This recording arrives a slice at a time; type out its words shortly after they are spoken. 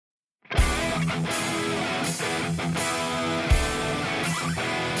Right?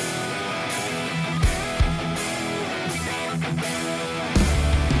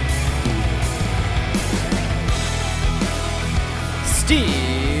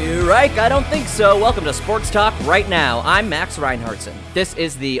 I don't think so. Welcome to Sports Talk Right Now. I'm Max Reinhardtson. This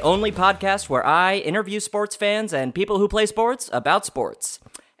is the only podcast where I interview sports fans and people who play sports about sports.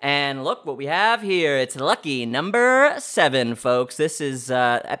 And look what we have here. It's lucky number 7, folks. This is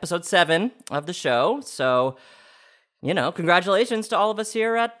episode 7 of the show. So, congratulations to all of us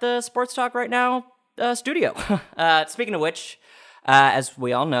here at the Sports Talk Right Now studio. Speaking of which, as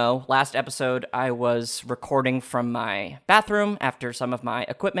we all know, last episode I was recording from my bathroom after some of my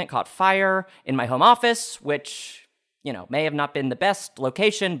equipment caught fire in my home office, which, may have not been the best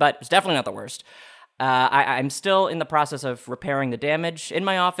location, but it's definitely not the worst. I'm still in the process of repairing the damage in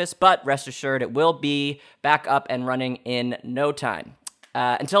my office, but rest assured it will be back up and running in no time.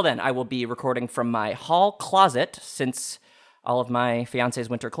 Until then, I will be recording from my hall closet, since all of my fiance's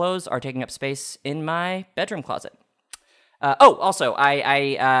winter clothes are taking up space in my bedroom closet. Also,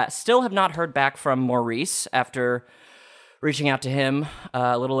 I still have not heard back from Maurice after reaching out to him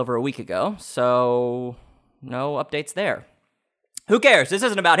a little over a week ago, so no updates there. Who cares? This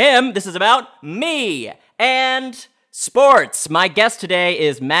isn't about him. This is about me and sports. My guest today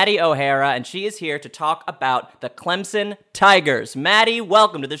is Maddie O'Hara, and she is here to talk about the Clemson Tigers. Maddie,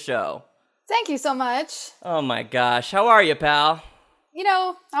 welcome to the show. Thank you so much. Oh my gosh. How are you, pal?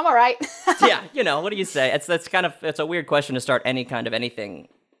 I'm all right. Yeah, what do you say? It's a weird question to start any kind of anything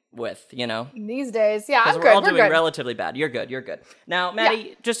with, These days, yeah, I'm good. We're all doing relatively bad. You're good. Now,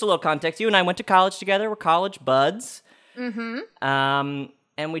 Maddie, just a little context. You and I went to college together. We're college buds. Mm-hmm.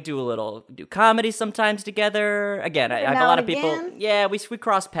 And we do comedy sometimes together. Again, I have a lot of people. Yeah, we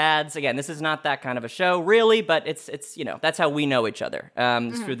cross paths. Again, this is not that kind of a show, really, but it's that's how we know each other.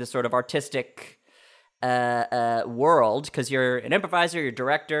 Through this sort of artistic world, because you're an improviser, you're a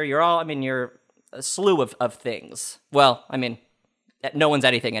director, you're a slew of things. Well, no one's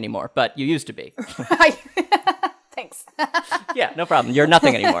anything anymore, but you used to be. Thanks. Yeah, no problem. You're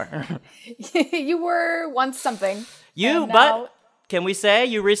nothing anymore. You but can we say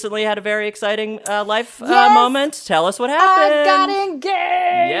you recently had a very exciting life moment? Tell us what happened. I got engaged.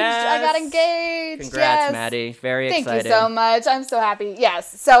 Yes. I got engaged. Congrats, Maddie. Very exciting. Thank you so much. I'm so happy.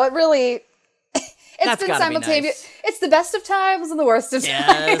 Yes. So it really... It's been simultaneous. Nice. It's the best of times and the worst of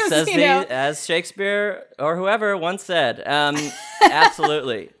times. Yes, as Shakespeare or whoever once said.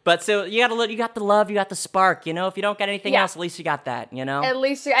 Absolutely. But so you got the love, you got the spark. If you don't get anything else, at least you got that. At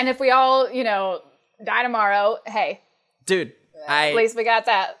least, and if we all, die tomorrow, hey, dude, at least we got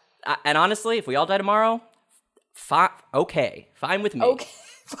that. And honestly, if we all die tomorrow, fine with me. Okay,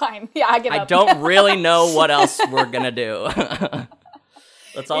 fine. Yeah, I give up. I don't really know what else we're gonna do.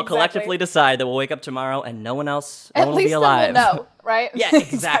 Let's all collectively decide that we'll wake up tomorrow and no one will be alive. We'll know, right? Yeah,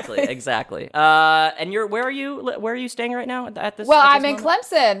 exactly. And where are you staying right now at this? Well, I'm in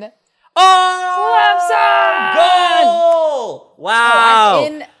Clemson. Oh, Clemson! Goal!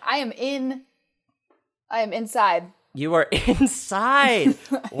 Wow. I am inside. You are inside.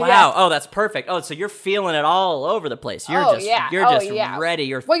 Wow. Yes. Oh, that's perfect. Oh, so you're feeling it all over the place. You're just ready.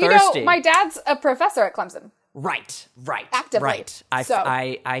 You're thirsty. My dad's a professor at Clemson. Right. Actively. Right.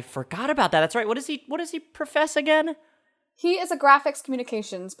 I forgot about that. That's right. What does he profess again? He is a graphics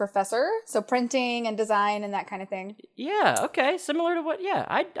communications professor, so printing and design and that kind of thing. Yeah, okay. Similar to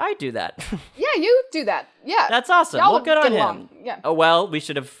I do that. Yeah, you do that. Yeah. That's awesome. Y'all well, good on him. Along. Yeah. Oh, well, we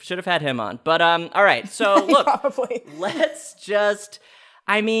should have had him on. But all right. So, look. Probably. Let's just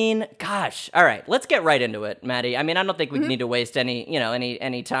gosh. All right. Let's get right into it, Maddie. I don't think we need to waste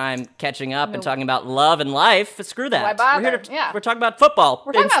any time catching up and talking about love and life. Screw that. Why bother? We're talking about football.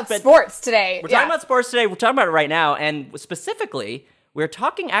 We're talking about sports today. We're talking about sports today. We're talking about it right now, and specifically, we're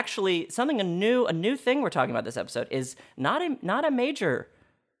talking actually something a new thing we're talking about this episode is not a major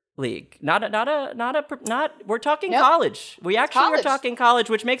league. We're talking college. We're talking college,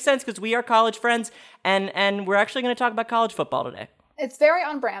 which makes sense because we are college friends, and we're actually going to talk about college football today. It's very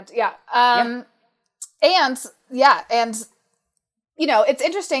on brand, yeah. And it's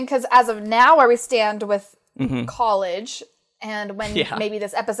interesting because as of now, where we stand with college, and when maybe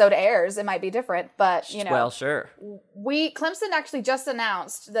this episode airs, it might be different. But well, sure. Clemson actually just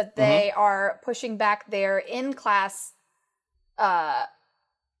announced that they are pushing back their in-class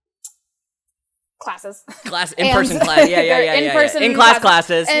classes. In-person class. Yeah. In-class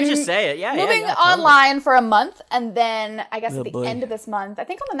classes. You just say it. Yeah. Moving online for a month, and then I guess at the end of this month, I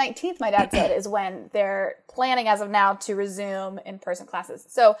think on the 19th, my dad said, is when they're planning as of now to resume in-person classes.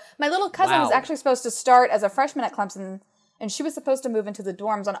 So my little cousin was actually supposed to start as a freshman at Clemson and she was supposed to move into the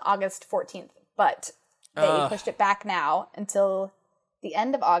dorms on August 14th, but they pushed it back now until the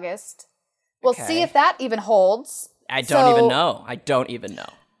end of August. We'll see if that even holds. I don't even know.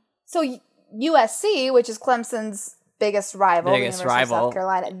 So USC, which is Clemson's biggest rival, University of South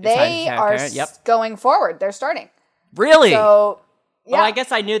Carolina, they are going forward. They're starting. Really? So, yeah. Well, I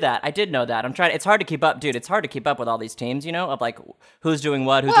guess I knew that. I did know that. It's hard to keep up, dude. It's hard to keep up with all these teams, of like who's doing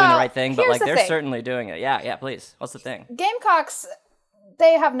what, who's doing the right thing. But like they're certainly doing it. Yeah, please. What's the thing? Gamecocks,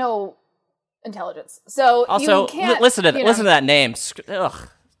 they have no intelligence. So also, you can't, listen to that name. Ugh,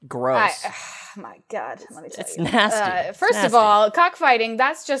 gross. My God, let me tell you. It's nasty. First of all, cockfighting,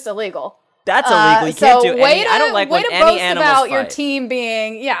 that's just illegal. That's illegal. You can't do any. I don't like when any animals about fight. Your team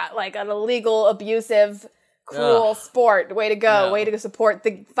being, like an illegal, abusive, cruel sport. Way to go. No. Way to support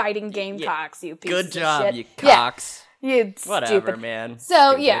the fighting Gamecocks, you piece of shit. Good job, you cocks. You Whatever, stupid. Man.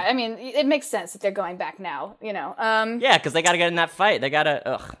 So, I mean, it makes sense that they're going back now, yeah, because they got to get in that fight. They got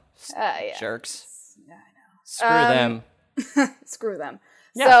to, jerks. Yeah, I know. Screw them. Screw them.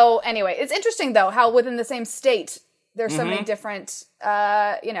 Yeah. So, anyway, it's interesting, though, how within the same state, there's so many different,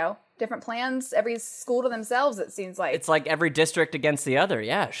 different plans. Every school to themselves, it seems like. It's like every district against the other.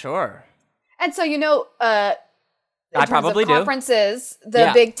 Yeah, sure. And so, I probably do. Conferences,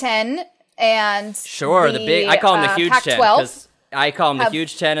 the Big Ten and the big. I call them the huge Pac-12, 10. I call them the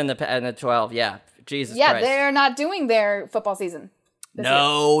huge 10 and the 12. Yeah, Jesus Christ. Yeah, they're not doing their football season.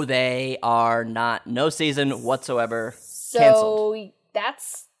 No, year. They are not. No season whatsoever. So canceled.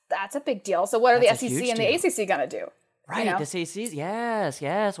 That's a big deal. So what are the SEC and the ACC going to do? Right, the ACC.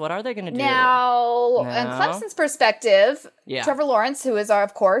 Yes. What are they going to do? Now, in Clemson's perspective, Trevor Lawrence, who is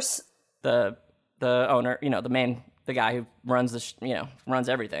of course the owner, the guy who runs runs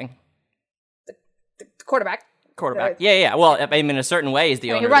everything. The quarterback. Yeah. Well, I mean, in a certain way, he's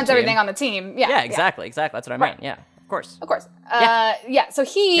the owner. He runs everything on the team. Yeah. Exactly. That's what I mean. Yeah, of course. So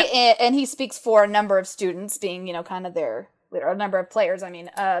he speaks for a number of students, being kind of their. Or a number of players. I mean,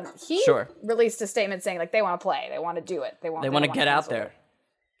 he released a statement saying like they want to play, they want to do it, they want to get out there.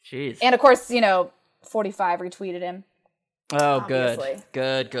 Jeez. And of course, 45 retweeted him. Oh, obviously.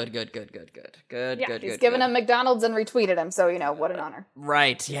 Good. He's given him McDonald's and retweeted him, so what an honor.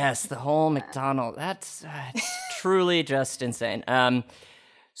 Right. Yes, the whole McDonald's. That's truly just insane.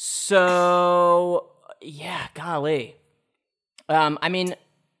 So yeah, golly. I mean,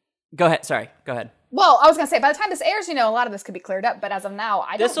 go ahead. Sorry, go ahead. Well, I was going to say, by the time this airs, a lot of this could be cleared up. But as of now,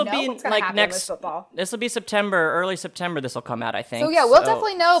 I don't know what's going to happen with football. This will be early September. This will come out, I think. So we'll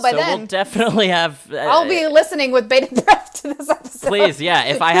definitely know by then. We'll definitely have. I'll be listening with bated breath to this episode. Please, yeah.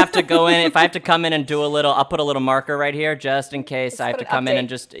 If I have to go in, if I have to come in and do I'll put a little marker right here just in case I have to come in and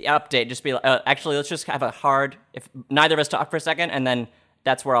just update. Just be actually, let's just have if neither of us talk for a second, and then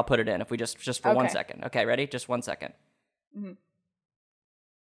that's where I'll put it in. If we just for 1 second. Okay, ready? Just 1 second. Mm-hmm.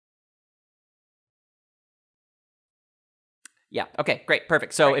 Yeah. Okay. Great.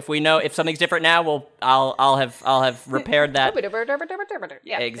 Perfect. So if we know if something's different now, I'll have repaired that.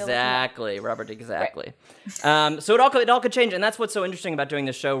 Yeah. Exactly, Robert. Exactly. Right. So it all could change, and that's what's so interesting about doing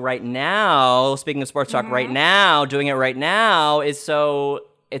the show right now. Speaking of sports talk, right now, doing it right now it's so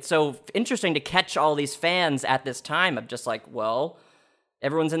interesting to catch all these fans at this time of just like, well,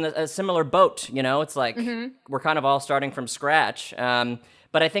 everyone's in a similar boat. It's like we're kind of all starting from scratch.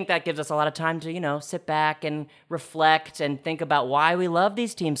 But I think that gives us a lot of time to, sit back and reflect and think about why we love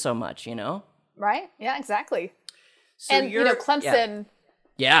these teams so much, Right? Yeah, exactly. So and, Clemson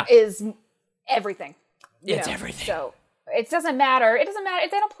is everything. It's everything. So it doesn't matter. It doesn't matter.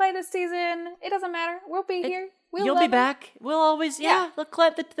 If they don't play this season, it doesn't matter. We'll be here. You'll be back. We'll always,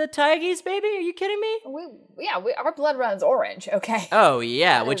 the Tigers, baby. Are you kidding me? Our blood runs orange, okay? Oh,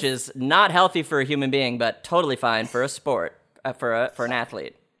 yeah, which is not healthy for a human being, but totally fine for a sport. For an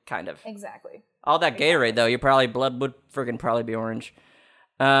athlete, kind of. Exactly. All that Gatorade, though, your blood would friggin' probably be orange.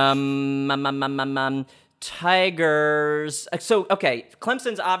 Tigers. So, okay,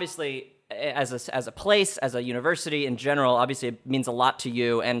 Clemson's obviously, as a place, as a university in general, obviously it means a lot to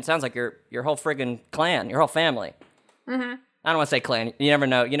you, and it sounds like your whole friggin' clan, your whole family. Mm-hmm. I don't want to say clan. You never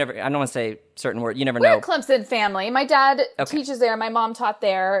know. I don't want to say certain words. You never know. We're a Clemson family. My dad teaches there. My mom taught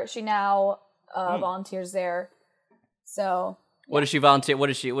there. She now volunteers there. So, what does she volunteer? What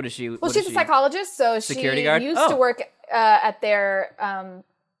is she? Well, she's a psychologist, so security guard? Used to work at their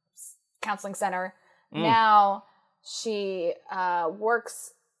counseling center. Now she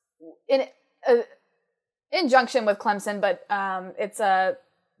works in conjunction with Clemson, but it's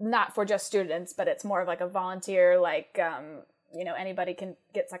not for just students, but it's more of like a volunteer. Like anybody can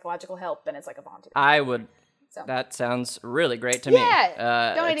get psychological help, and it's like a volunteer. I would. So. That sounds really great to me.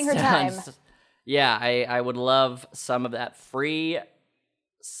 Yeah, donating her time. Yeah, I would love some of that free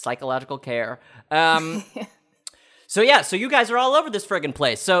psychological care. So you guys are all over this friggin'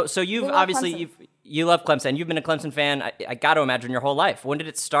 place. So you've obviously you love Clemson. You've been a Clemson fan, I got to imagine, your whole life. When did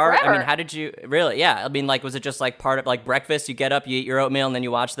it start? Forever. I mean, how did you really? Yeah, I mean, like, was it just like part of like breakfast? You get up, you eat your oatmeal, and then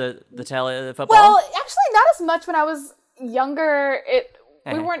you watch the football. Well, actually, not as much when I was younger.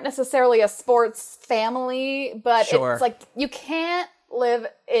 We weren't necessarily a sports family, but sure. It's like you can't live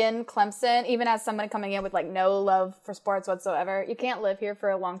in Clemson, even as someone coming in with like no love for sports whatsoever. You can't live here for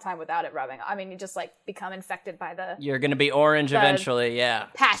a long time without it rubbing. I mean, you just like become infected by You're gonna be orange eventually, yeah.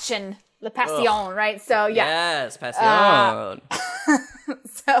 Passion, the passion, right? So yeah. Yes, passion.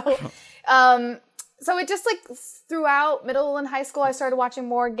 So it just like throughout middle and high school, I started watching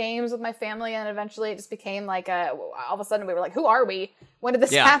more games with my family, and eventually it just became like all of a sudden we were like, who are we? When did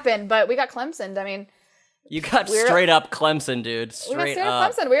this happen? But we got Clemson. I mean. You got straight up Clemson, dude. Straight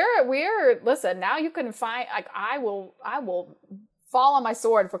up Clemson. We're listen, now you can find like I will fall on my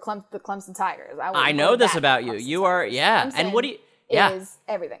sword for the Clemson Tigers. I know this about you. You are Clemson and what do you is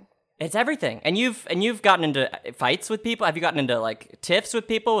everything. It's everything. And you've gotten into fights with people? Have you gotten into like tiffs with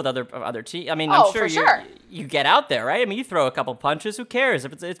people with other teams? I mean, I'm sure you get out there, right? I mean, you throw a couple punches, who cares?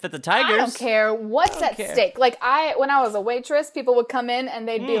 If it's the Tigers. I don't care what's at stake. Like when I was a waitress, people would come in and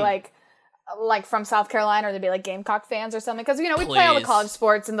they'd be like from South Carolina, or they'd be like Gamecock fans or something. Because, we play all the college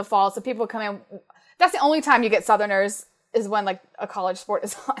sports in the fall, so people come in. That's the only time you get Southerners is when like a college sport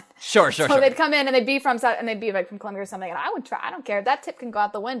is on. Sure. So they'd come in and they'd be from South, and they'd be like from Columbia or something. And I would try. I don't care. That tip can go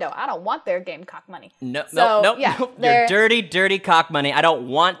out the window. I don't want their Gamecock money. No. Your dirty cock money. I don't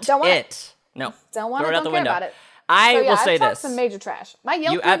want it. No. Don't want it. Don't care about it. I will say I've this. Some major trash. My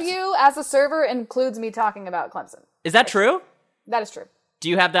Yelp review as a server includes me talking about Clemson. Is that true? That is true. Do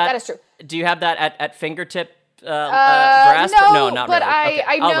you have that? That is true. Do you have that at fingertip grasp? No, not but really.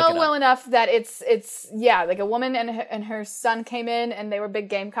 I know well enough that it's like a woman and her son came in and they were big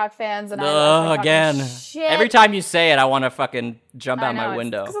Gamecock fans, and I was like, again. Shit. Every time you say it, I want to fucking jump out my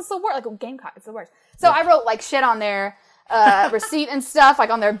window. Because it's the worst. Like Gamecock, it's the worst. So I wrote like shit on their receipt and stuff, like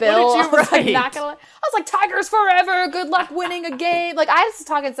on their bill. What did you write? I was like, Tigers forever. Good luck winning a game. Like I was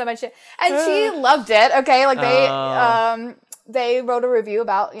talking so much shit, and she loved it. Okay, like they wrote a review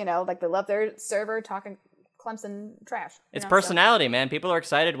about, like they love their server talking Clemson trash. It's personality, man. People are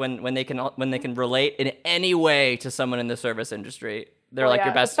excited when they can relate in any way to someone in the service industry. They're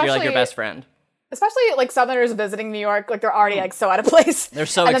your best. You're like your best friend. Especially like Southerners visiting New York, like they're already like so out of place. They're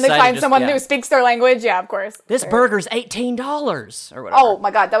so excited. And then they find someone who speaks their language. Yeah, of course. This burger's $18 or whatever. Oh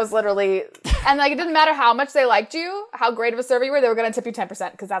my God, that was literally, and like it didn't matter how much they liked you, how great of a server you were, they were going to tip you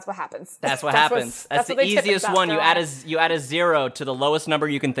 10% because that's what happens. That's what happens. That's the easiest one. You add a zero to the lowest number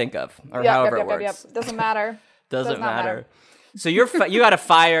you can think of, or however it works. Yep. Doesn't matter. Doesn't matter. So you got a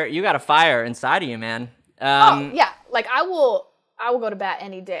fire inside of you, man. Like I will go to bat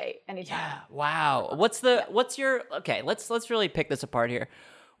any day, anytime. Yeah. Wow. What's your okay? Let's really pick this apart here.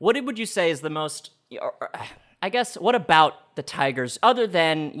 What would you say is the most? I guess. What about the Tigers, other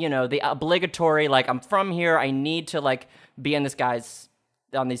than the obligatory? Like I'm from here. I need to like be on this guy's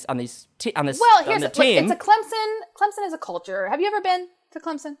on this. Well, here's the team. It's a Clemson. Clemson is a culture. Have you ever been to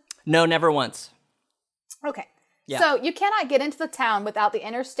Clemson? No, never once. Okay. Yeah. So you cannot get into the town without the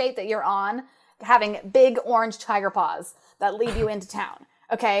interstate that you're on having big orange tiger paws that lead you into town.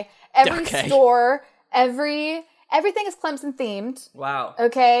 Okay? Every store, everything is Clemson themed. Wow.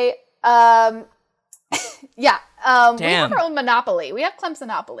 Okay? Damn. We have our own monopoly. We have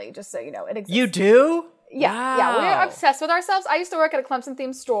Clemsonopoly, just so you know. It exists. You do? Yeah. Wow. Yeah, we're obsessed with ourselves. I used to work at a Clemson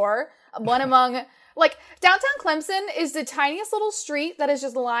themed store. One among, like, downtown Clemson is the tiniest little street that is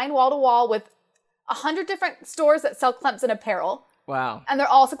just lined wall to wall with 100 different stores that sell Clemson apparel. Wow. And they're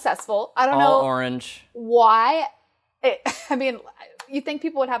all successful. I don't know. All orange. Why. You think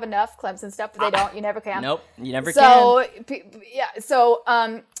people would have enough Clemson stuff, but they don't. You never can. Nope. You never can.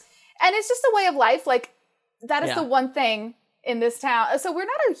 And it's just a way of life. Like, that is the one thing in this town. So we're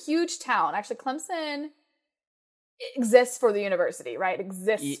not a huge town. Actually, Clemson exists for the university, right?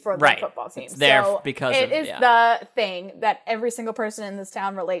 Exists for the football team. It's there so because it is the thing that every single person in this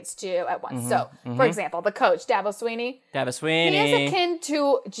town relates to at once. For example, the coach, Dabo Swinney. He is akin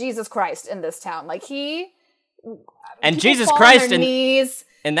to Jesus Christ in this town. Like and Jesus Christ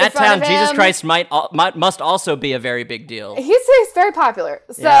in that town, Jesus Christ must also be a very big deal. He's very popular.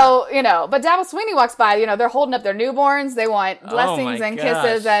 So, but Dabo Swinney walks by, they're holding up their newborns. They want blessings and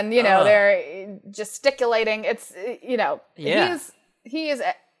kisses and, they're gesticulating. It's, he is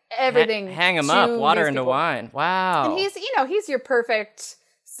everything. Hang him up, water into wine. Wow. And he's your perfect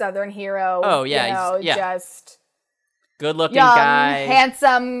Southern hero. Oh, yeah. Just Good-looking guy.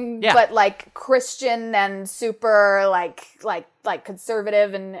 Handsome, but like Christian and super like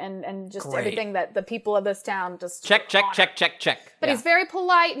conservative and just everything that the people of this town just check. But he's very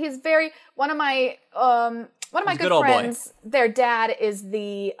polite. He's very one of my good friends. Their dad is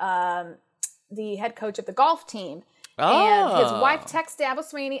the head coach of the golf team. Oh. And his wife texts Dabo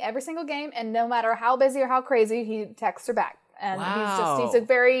Sweeney every single game, and no matter how busy or how crazy, he texts her back. And he's a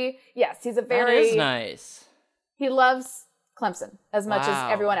very that is nice. He loves Clemson as much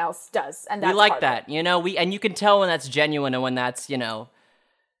as everyone else does, and that's we like that. And you can tell when that's genuine and when that's Belichick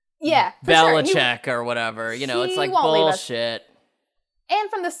or whatever. It's like bullshit. And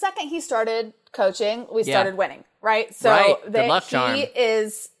from the second he started coaching, we started winning, right? So good luck, charm.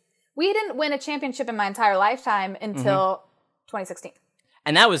 We didn't win a championship in my entire lifetime until 2016.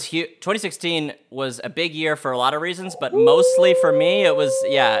 And that was huge. 2016 was a big year for a lot of reasons, but mostly for me, it was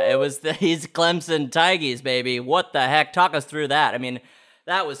these Clemson Tigers, baby. What the heck? Talk us through that. I mean,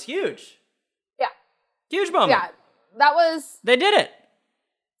 that was huge. Yeah. Huge moment. Yeah. That was... They did it.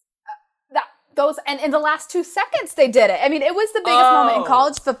 And in the last 2 seconds, they did it. I mean, it was the biggest moment in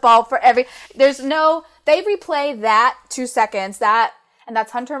college football for they replay that 2 seconds, and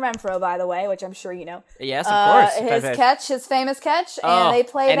that's Hunter Renfrow, by the way, which I'm sure you know. Yes, of course. His famous catch, and they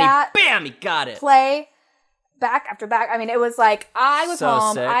play that. Bam, he got it. Play back after back. I mean, it was like, I was so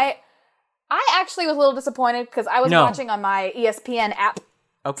home. Sick. I actually was a little disappointed because I was watching on my ESPN app.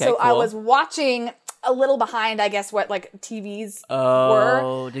 Okay, so cool. I was watching a little behind, I guess, what like TVs were.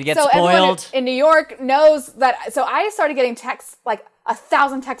 Oh, did you get spoiled? Everyone in New York knows that. So I started getting texts, like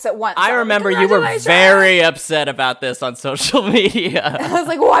 1,000 texts at once. I remember you were very upset about this on social media. I was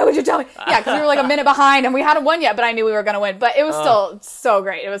like, why would you tell me? Yeah, because we were like a minute behind and we hadn't won yet, but I knew we were going to win. But it was still so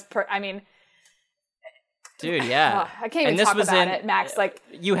great. It was, dude, yeah. I can't even talk about it, Max. Like,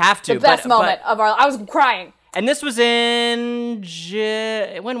 you have to. The best moment of I was crying. And this was in,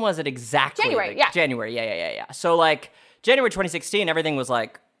 when was it exactly? January, yeah. January, yeah. So, like, January 2016, everything was,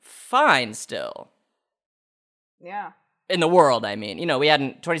 like, fine still. Yeah. In the world, I mean.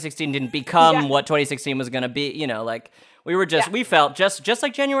 2016 didn't become what 2016 was going to be, we were just, we felt, just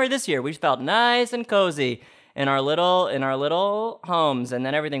like January this year, we felt nice and cozy in our little homes, and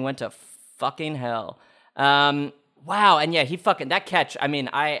then everything went to fucking hell. Wow, and yeah, that catch, I mean,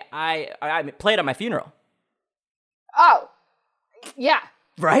 I played at my funeral. Oh, yeah.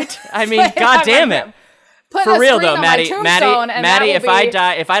 Right? I mean, god damn it. For real though, Maddie,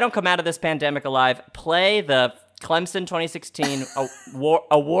 if I don't come out of this pandemic alive, play the Clemson 2016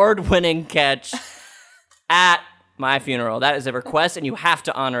 award-winning catch at my funeral. That is a request, and you have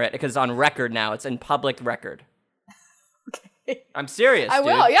to honor it because it's on record now. It's in public record. Okay. I'm serious, I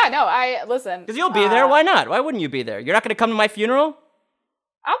will. Yeah, no, listen. Because you'll be there. Why not? Why wouldn't you be there? You're not going to come to my funeral?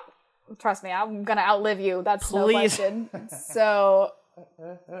 Trust me, I'm going to outlive you. That's no question. So,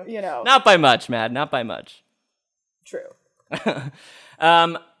 Not by much, Matt. Not by much. True.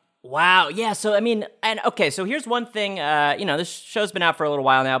 Wow. Yeah. So, I mean, so here's one thing, this show's been out for a little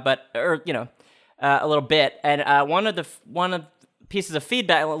while now, a little bit. And one of the pieces of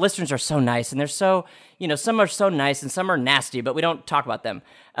feedback, listeners are so nice, and they're so, some are so nice and some are nasty, but we don't talk about them.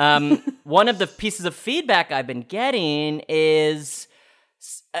 One of the pieces of feedback I've been getting is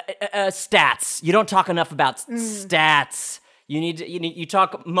stats. You don't talk enough about stats. You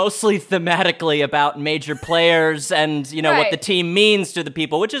talk mostly thematically about major players and, what the team means to the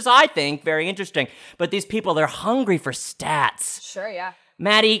people, which is, I think, very interesting. But these people, they're hungry for stats. Sure, yeah.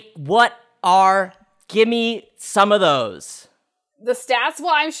 Maddie, give me some of those. The stats?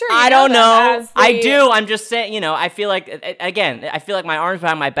 Well, I'm sure I don't know. I do. I'm just saying, I feel like, my arms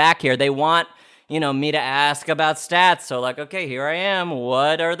behind my back here. They want, me to ask about stats. So okay, here I am.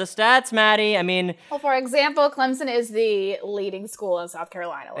 What are the stats, Maddie? I mean... Well, for example, Clemson is the leading school in South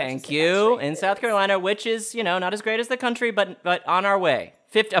Carolina. Thank you. In South Carolina, which is, not as great as the country, but on our way.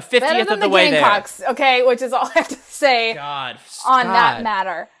 A 50th of the way Gamecocks, there. Okay, which is all I have to say on that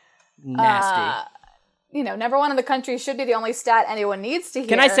matter. Nasty. Number one in the country should be the only stat anyone needs to hear.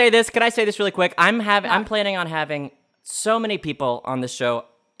 Can I say this really quick? I'm planning on having so many people on this show,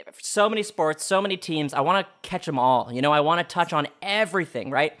 so many sports, so many teams. I want to catch them all. I want to touch on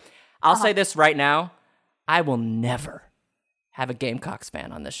everything, right? I'll say this right now. I will never have a Gamecocks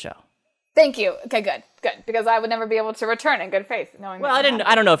fan on this show. Thank you. Okay, good. Because I would never be able to return in good faith, knowing. Well,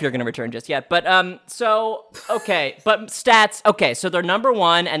 I don't know if you're going to return just yet, but okay, but stats. Okay, so they're number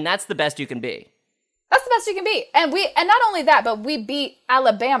one, and that's the best you can be. That's the best you can be, and not only that, but we beat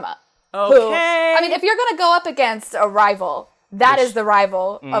Alabama. Okay. Who, I mean, if you're going to go up against a rival, that is the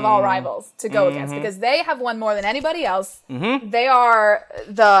rival of all rivals to go against, because they have won more than anybody else. Mm-hmm. They are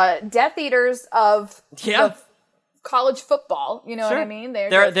the Death Eaters of the college football. You know what I mean?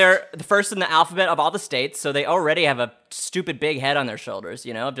 They're the first in the alphabet of all the states, so they already have a stupid big head on their shoulders,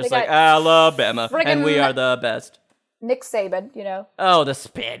 you know? Just like, Alabama, and we are the best. Nick Saban, you know? Oh, the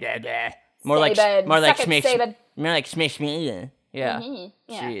more like Smish. Yeah.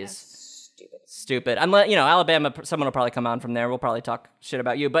 Mm-hmm. Jeez. Stupid. Alabama, someone will probably come on from there. We'll probably talk shit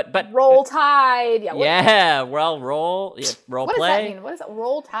about you, but Roll Tide. Yeah. Roll what play. What does that mean? What is it?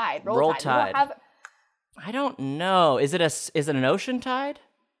 Roll Tide. Roll Tide. I don't know. Is it an ocean tide?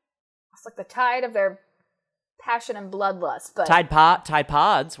 It's like the tide of their passion and bloodlust. But Tide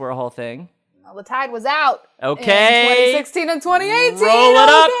Pods were a whole thing. Well, the tide was out. Okay. In 2016 and 2018.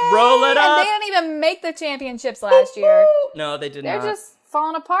 Roll it up. And they didn't even make the championships last year. No, they did not. They're just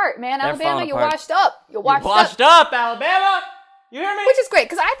falling apart, man. They're Alabama, you washed up. You washed up, Alabama. You hear me? Which is great,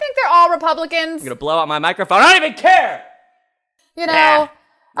 because I think they're all Republicans. I'm going to blow out my microphone. I don't even care. You know,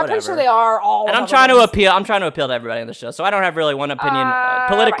 I'm pretty sure they are all And I'm trying to appeal to everybody on the show, so I don't have really one opinion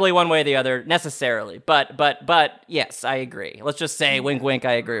politically one way or the other necessarily. But yes, I agree. Let's just say, wink, wink,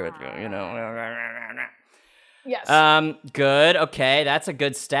 I agree with you, you know. Yes. Good. Okay, that's a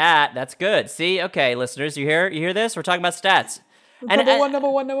good stat. That's good. See, okay, listeners, you hear this? We're talking about stats.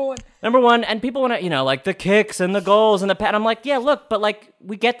 Number one. And people want to, like the kicks and the goals and the pat. I'm like, yeah, look, but like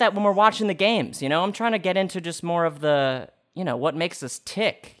we get that when we're watching the games, you know. I'm trying to get into just more of the, what makes us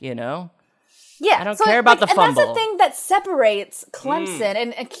tick, you know. Yeah, I don't care about the fumble. And that's the thing that separates Clemson.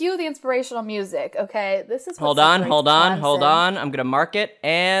 And cue the inspirational music, okay? This is what hold on. I'm gonna mark it.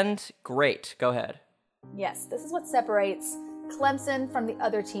 And great, go ahead. Yes, this is what separates Clemson from the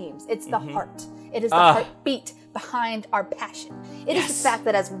other teams. It's the heart. It is the heartbeat behind our passion. It is the fact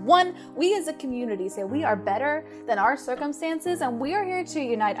that as one, we as a community say we are better than our circumstances, and we are here to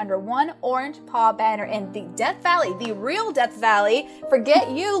unite under one orange paw banner in the Death Valley, the real Death Valley.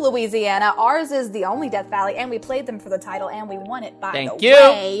 Forget you, Louisiana. Ours is the only Death Valley, and we played them for the title, and we won it by the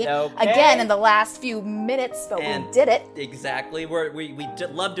way. Okay. Again in the last few minutes, but we did it. Exactly. We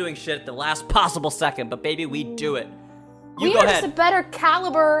love doing shit at the last possible second, but baby, we do it. We are just a better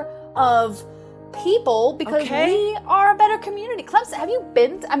caliber of people because we are a better community. Clemson, have you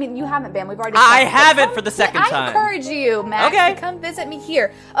been? You haven't been. We've already. I haven't for the second time. I encourage you, Max, to come visit me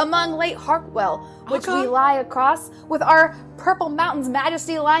here among Lake Hartwell, which we lie across with our Purple Mountains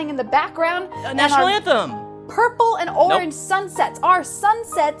Majesty lying in the background. National anthem. Purple and orange sunsets. Our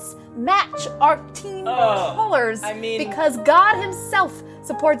sunsets match our team colors because God Himself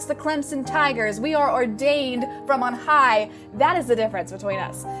supports the Clemson Tigers. We are ordained from on high. That is the difference between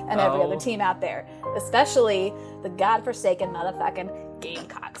us and every other team out there, especially the godforsaken motherfucking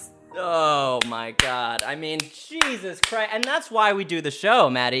Gamecocks. Oh my God. Jesus Christ. And that's why we do the show,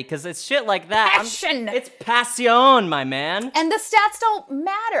 Maddie, because it's shit like that. Passion. It's passion, my man. And the stats don't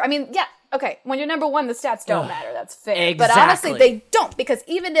matter. Okay, when you're number one, the stats don't matter. That's fair. Exactly. But honestly, they don't, because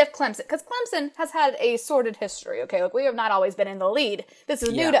even if Clemson has had a sordid history, okay? Like, we have not always been in the lead. This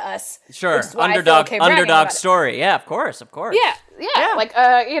is new to us. Sure. Underdog story. Yeah, of course. Yeah. Like,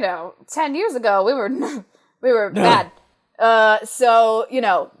 10 years ago, we were bad. So,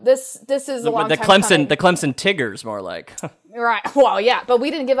 this is a long time coming. The Clemson Tigers, more like. Right. Well, yeah, but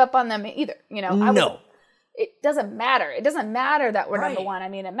we didn't give up on them either, No. It doesn't matter. It doesn't matter that we're number one.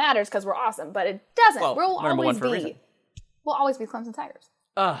 It matters because we're awesome, but it doesn't. Well, We'll always be Clemson Tigers.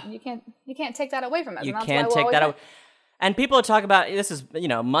 You can't take that away from us. You can't take that away. And people talk about, this is,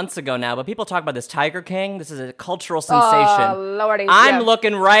 months ago now, but people talk about this Tiger King. This is a cultural sensation. Oh, Lordy. I'm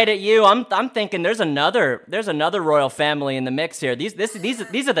looking right at you. I'm thinking there's another royal family in the mix here. These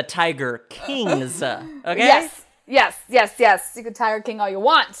are the Tiger Kings. Okay? Yes. You can Tiger King all you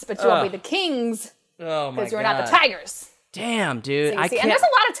want, but you won't be the Kings. Oh my God. Because you're not the Tigers. Damn, dude. I can't. And there's a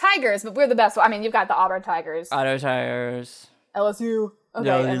lot of Tigers, but we're the best. You've got the Auburn Tigers. Auto Tigers. LSU. Okay,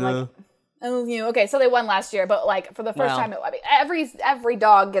 LSU. Okay, so they won last year, but for the first time, every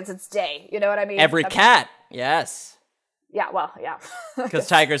dog gets its day. You know what I mean? Every cat. Yes. Yeah. Well, yeah. Because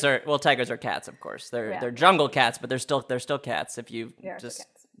tigers are cats, of course. They're jungle cats, but they're still cats. If you just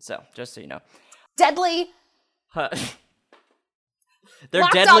so you know. Deadly. They're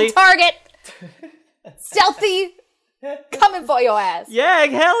locked deadly. On target. Stealthy, coming for your ass. Yeah,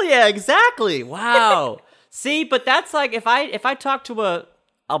 hell yeah, exactly. Wow. See, but that's like if I talk to a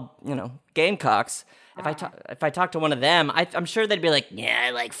Gamecocks, if I talk to one of them, I'm sure they'd be like, yeah,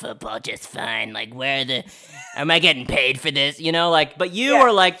 I like football just fine. Like, am I getting paid for this? But you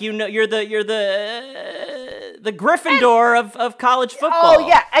are like, you're the Gryffindor of college football. Oh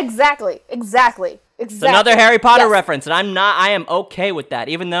yeah, exactly. It's another Harry Potter reference, and I am okay with that,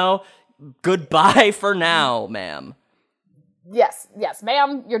 even though. Goodbye for now, ma'am. Yes,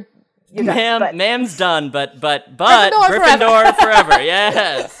 ma'am. You're Ma'am's done, but Gryffindor forever.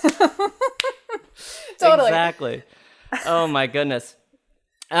 Yes. Totally. Exactly. Oh my goodness.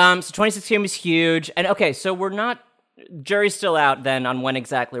 So 2016 was huge. And okay, so we're not, jury's still out then on when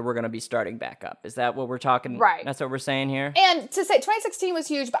exactly we're going to be starting back up. Is that what we're talking? Right. That's what we're saying here? And to say 2016 was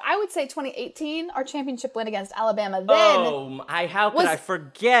huge, but I would say 2018, our championship win against Alabama how could I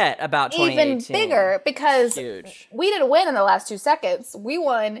forget about 2018? Even bigger because we didn't win in the last 2 seconds. We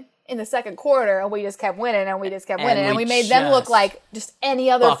won in the second quarter, and we just kept winning, and we made them look like just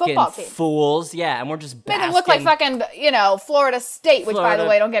any other football team. Fools, yeah, and we're just basking. Made them look like fucking, Florida State, which, by the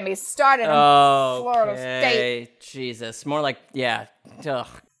way, don't get me started on Florida State. Jesus, more like, yeah. Ugh.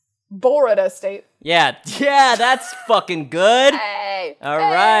 Borida State. Yeah, that's fucking good. Hey. All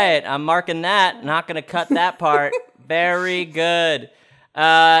right, I'm marking that. Not gonna cut that part. Very good.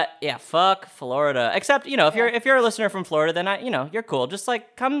 Yeah, fuck Florida. Except, if you're a listener from Florida, then you're cool. Just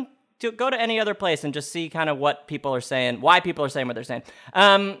like go to any other place and just see kind of what people are saying, why people are saying what they're saying.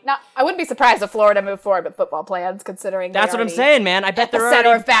 Now, I wouldn't be surprised if Florida moved forward with football plans, considering that's what I'm saying, man. I bet they're already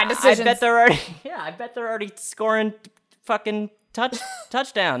center of bad decisions. I bet they're already scoring fucking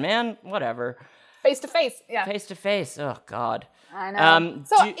touchdown, man. Whatever. Face to face, yeah. Face to face. Oh God. I know.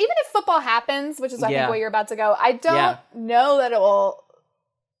 So even if football happens, which is I think where you're about to go, I don't know that it will.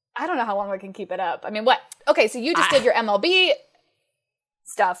 I don't know how long we can keep it up. I mean, what? Okay, so you just did your MLB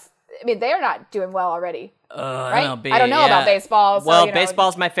stuff. I mean, they are not doing well already, right? MLB, I don't know about baseball. So,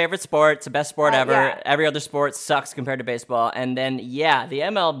 baseball's my favorite sport. It's the best sport ever. Yeah. Every other sport sucks compared to baseball. And then, the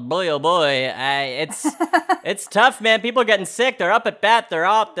MLB, oh boy, it's tough, man. People are getting sick. They're up at bat. They're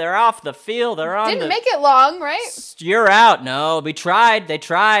off the field. Didn't make it long, right? You're out. No, we tried. They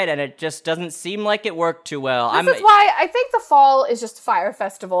tried, and it just doesn't seem like it worked too well. This is why I think the fall is just Fire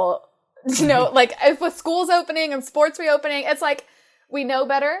Festival. Like if with schools opening and sports reopening, it's like we know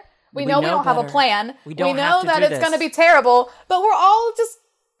better. We know we don't have a plan. We know that it's going to be terrible, but we're all just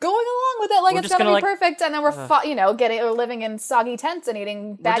going along with it like it's going to be perfect. And then we're living in soggy tents and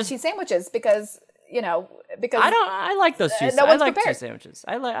eating bad cheese sandwiches because I like those cheese. I like cheese sandwiches.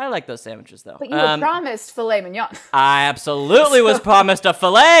 I like those sandwiches though. But you were promised filet mignon. I absolutely was promised a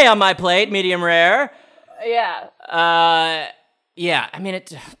filet on my plate, medium rare. Yeah. Yeah, I mean,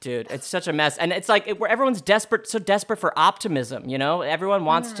 it's such a mess. And it's like where everyone's so desperate for optimism, Everyone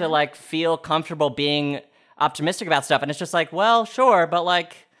wants to, feel comfortable being optimistic about stuff. And it's just like, well, sure,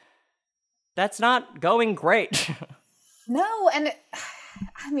 but, that's not going great. No, and,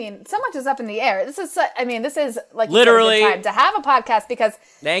 so much is up in the air. This is literally a good time to have a podcast because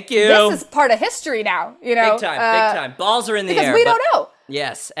thank you. This is part of history now, Big time. Balls are in the air. Because we don't know.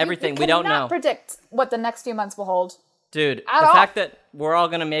 Yes, everything. We don't know. We cannot predict what the next few months will hold. Dude, the fact that we're all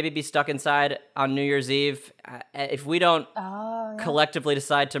going to maybe be stuck inside on New Year's Eve, if we don't collectively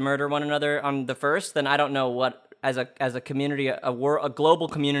decide to murder one another on the 1st, then I don't know what, as a community, a global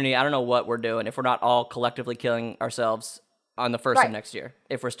community, I don't know what we're doing if we're not all collectively killing ourselves on the 1st of next year,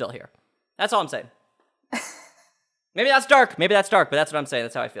 if we're still here. That's all I'm saying. Maybe that's dark, but that's what I'm saying.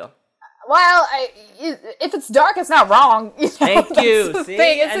 That's how I feel. Well, if it's dark, it's not wrong. Thank you. See?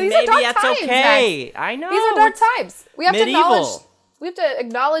 And maybe that's okay. I know. These are dark times. We have to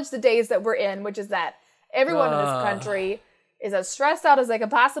acknowledge the days that we're in, which is that everyone in this country is as stressed out as they could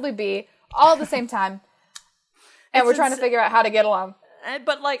possibly be, all at the same time. And we're trying to figure out how to get along.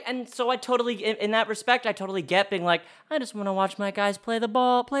 But so I totally, in that respect, I totally get being like, I just want to watch my guys play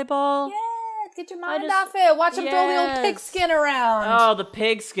ball. Yeah. Get your mind off it. Watch them throw the old pigskin around. Oh, the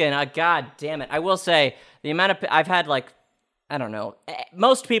pigskin. God damn it. I will say, the amount of... I've had, I don't know.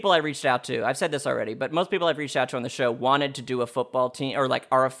 Most people I reached out to, I've said this already, but most people I've reached out to on the show wanted to do a football team, or,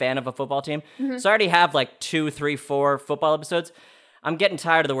 are a fan of a football team. Mm-hmm. So I already have, 2, 3, 4 football episodes. I'm getting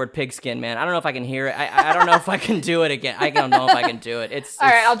tired of the word pigskin, man. I don't know if I can hear it. I don't know if I can do it again. I don't know if I can do it. All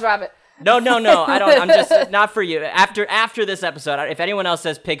right, I'll drop it. No, I don't. I'm just not for you. After this episode, if anyone else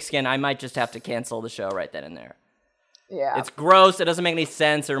says pigskin, I might just have to cancel the show right then and there. Yeah, it's gross. It doesn't make any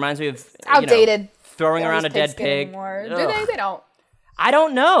sense. It reminds me of outdated throwing around a dead pig. Anymore. Do they? They don't. I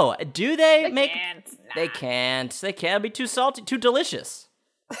don't know. Do they make? Can't. They can't. They can't. It'd be too salty, too delicious.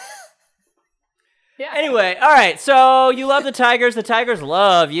 Yeah. Anyway, all right. So you love the Tigers. The Tigers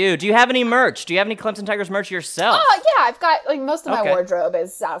love you. Do you have any merch? Do you have any Clemson Tigers merch yourself? Oh, yeah. I've got, most of my wardrobe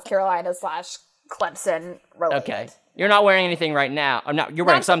is South Carolina / Clemson related. Okay. You're not wearing anything right now. Or no, you're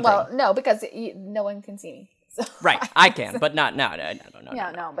wearing something. Well, no, because no one can see me. So right. I can, but not now. No. Yeah,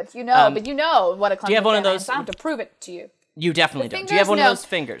 no, but you know what a Clemson do you have one of those? I have to prove it to you. You definitely don't. Do you have one of those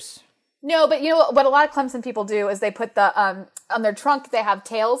fingers? No, but what a lot of Clemson people do is they put the on their trunk, they have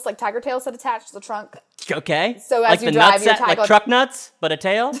tails, like tiger tails that attach to the trunk. Okay. So as you drive, your like truck nuts, but a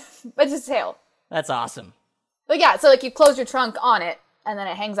tail? But just a tail. That's awesome. But yeah, so like you close your trunk on it, and then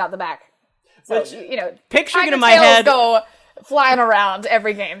it hangs out the back. So, Which, picturing it in my tails head, go flying around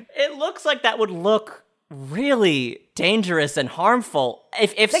every game. It looks like that would look really dangerous and harmful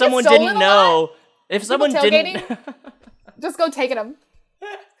if someone didn't know. If someone didn't, just go taking them.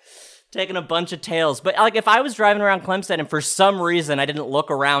 Taking a bunch of tails. But like if I was driving around Clemson and for some reason I didn't look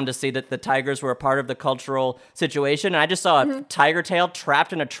around to see that the tigers were a part of the cultural situation, and I just saw a tiger tail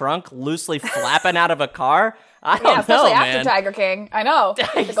trapped in a trunk, loosely flapping out of a car, I don't know, especially man. After Tiger King. I know.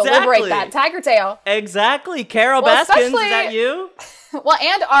 Exactly. To go liberate that tiger tail. Exactly. Carol Baskins, is that you? Well,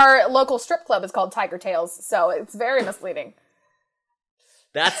 and our local strip club is called Tiger Tails, so it's very misleading.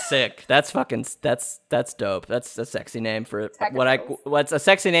 That's sick. That's dope. That's a sexy name for Tiger what's a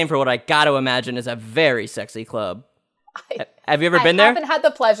sexy name for what I got to imagine is a very sexy club. Have you ever been there? I haven't had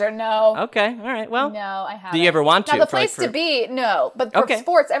the pleasure, no. Okay, all right, well. No, I haven't. Do you ever want to? Now, the place to be, no. But for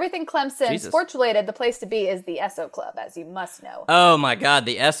sports, everything Clemson, sports-related, the place to be is the SO Club, as you must know. Oh, my God,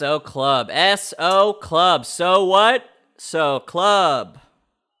 the SO Club. SO Club. So what? So club.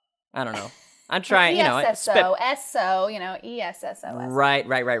 I don't know. I'm trying, ESSO, ESSO. Right.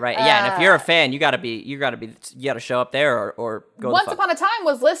 Yeah, and if you're a fan, you gotta show up there or go. Once Upon a Time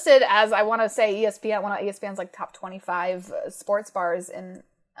was listed as, I want to say, ESPN, one of ESPN's like top 25 sports bars in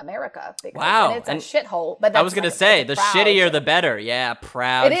America. Wow, and it's a shithole. But I was gonna say the shittier the better. Yeah,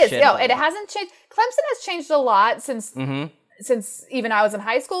 proud. It is. Shithole. It hasn't changed. Clemson has changed a lot since. Since even I was in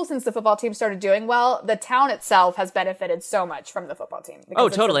high school, since the football team started doing well, the town itself has benefited so much from the football team. Oh,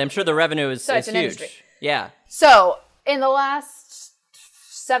 totally. I'm sure the revenue is huge. Industry. Yeah. So in the last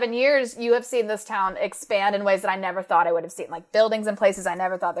 7 years, you have seen this town expand in ways that I never thought I would have seen. Like buildings and places I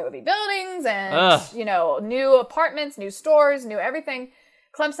never thought there would be buildings and, new apartments, new stores, new everything.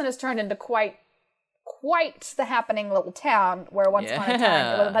 Clemson has turned into quite the happening little town where once upon a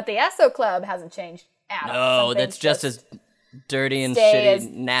time, but the SO Club hasn't changed at all. No, that's just as dirty and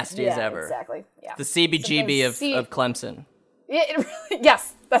shitty, nasty as ever. Exactly. Yeah. The CBGB of Clemson.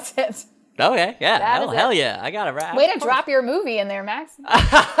 Yes, that's it. Okay, yeah. Hell yeah. I got it right. Way to drop your movie in there, Max.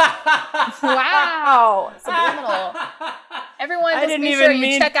 Wow. Subliminal. Everyone, just be sure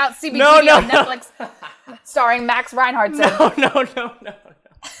you check out CBGB on Netflix, starring Max Reinhardtson. No.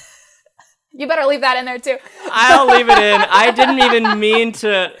 You better leave that in there, too. I'll leave it in. I didn't even mean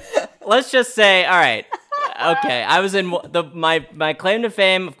to. Let's just say, all right. Okay, I was in my claim to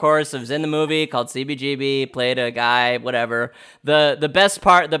fame, of course. I was in the movie called CBGB, played a guy, whatever. The best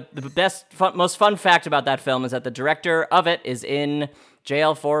part, most fun fact about that film is that the director of it is in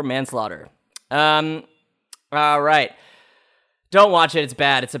jail for manslaughter. All right. Don't watch it. It's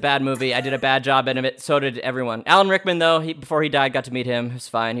bad. It's a bad movie. I did a bad job in it. So did everyone. Alan Rickman, though, before he died, got to meet him. It was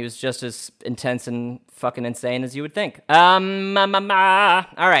fine. He was just as intense and fucking insane as you would think. All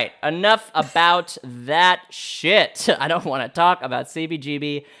right. Enough about that shit. I don't want to talk about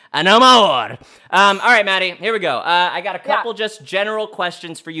CBGB no more. All right, Maddie. Here we go. I got a couple just general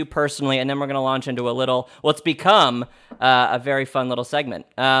questions for you personally, and then we're going to launch into what's become a very fun little segment.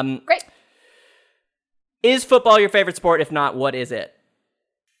 Great. Is football your favorite sport? If not, what is it?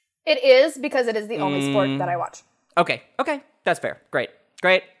 It is, because it is the only sport that I watch. Okay. That's fair. Great.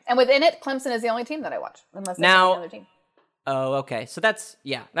 And within it, Clemson is the only team that I watch, unless there's any other team. Oh, okay. So that's,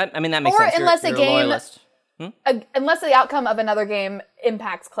 that makes sense. Or unless you're a game, a loyalist. unless the outcome of another game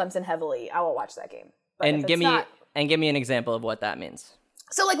impacts Clemson heavily, I will watch that game. But and give me an example of what that means.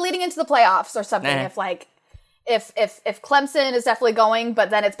 So like leading into the playoffs or something, if Clemson is definitely going, but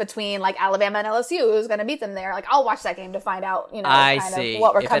then it's between like Alabama and LSU who's going to beat them there, like I'll watch that game to find out, of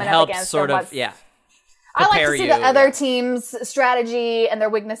what we're coming up against. I like to see the other team's strategy and their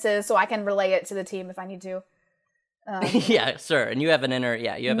weaknesses, so I can relay it to the team if I need to. Yeah, sure. And you have an inner, you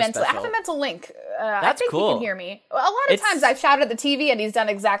have I have a mental link. That's I think cool. He can hear me. A lot of times I've shouted at the TV and he's done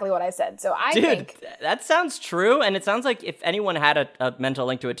exactly what I said. So I think that sounds true. And it sounds like if anyone had a mental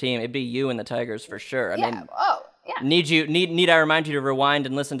link to a team, it'd be you and the Tigers for sure. Yeah. Need I remind you to rewind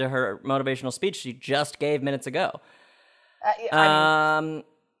and listen to her motivational speech she just gave minutes ago?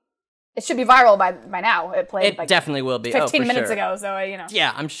 It should be viral by now. It definitely will be. 15 minutes ago, so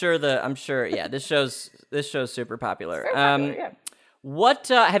Yeah, I'm sure. Yeah, this show's super popular. It's very popular, yeah. What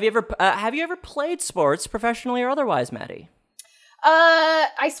have you ever played sports professionally or otherwise, Maddie?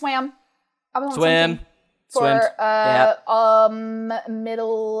 I swam. I was on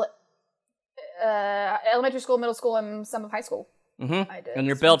middle, elementary school, middle school, and some of high school. Mm-hmm. I did. And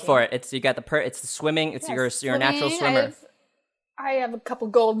you're built for it. It's the swimming. It's you're a natural swimmer. I have a couple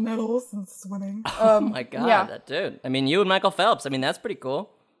gold medals in swimming. Oh my god, that dude! I mean, you and Michael Phelps. I mean, that's pretty cool.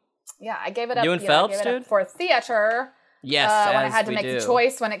 Yeah, I gave it up. You and Phelps, I gave it up for theater. Yes, when I had to make the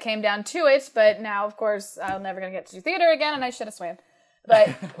choice when it came down to it. But now, of course, I'm never going to get to do theater again, and I should have swam. But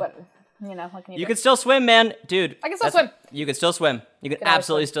what can you do? You can still swim, man. Dude. I can still swim. You can still swim. You can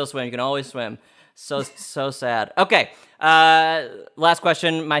absolutely still swim. You can always swim. So sad. Okay. Last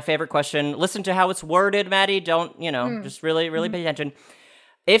question. My favorite question. Listen to how it's worded, Maddie. Don't, just really, really pay attention.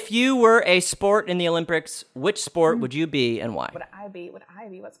 If you were a sport in the Olympics, which sport would you be and why? What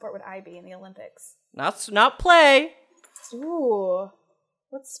sport would I be in the Olympics? Not play. Ooh.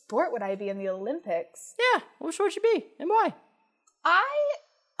 What sport would I be in the Olympics? Yeah. Which sport would you be and why?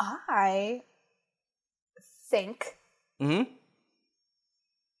 I think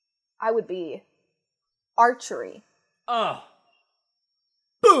I would be archery. Oh.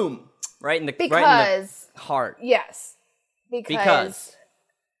 Boom. Right in the heart. Yes. Because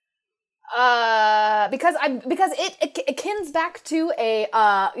it kins back to a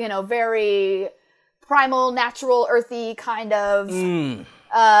very primal, natural, earthy kind of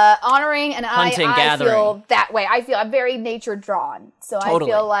honoring, and hunting, I gathering. feel that way. I feel I'm very nature drawn, so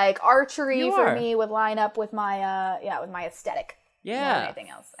totally. I feel like archery for me would line up with my with my aesthetic. Yeah, more than anything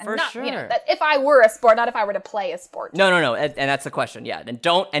else. And for sure. If I were a sport, not if I were to play a sport. No, and that's the question. Yeah, and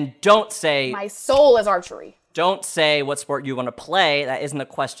don't say my soul is archery. Don't say what sport you want to play. That isn't a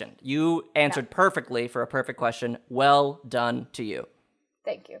question. You answered perfectly for a perfect question. Well done to you.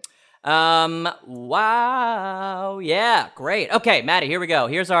 Thank you. Wow. Yeah, great. Okay, Maddie, here we go.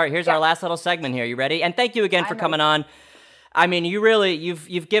 Here's our last little segment here. You ready? And thank you again for coming on. I mean,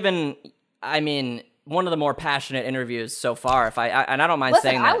 you've given, one of the more passionate interviews so far. I don't mind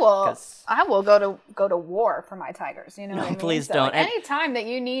saying that. I will go to war for my Tigers. You know what I mean? Please don't. Anytime that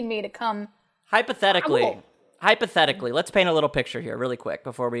you need me to come. Hypothetically, let's paint a little picture here really quick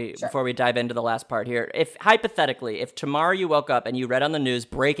before we dive into the last part here. If tomorrow you woke up and you read on the news,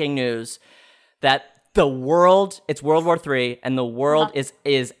 breaking news, that it's World War III and the world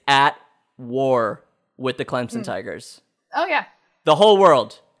is at war with the Clemson Tigers. Oh, yeah. The whole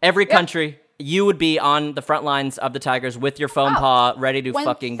world, every country, you would be on the front lines of the Tigers with your foam paw ready to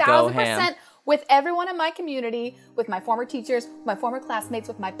fucking go ham. With everyone in my community, with my former teachers, my former classmates,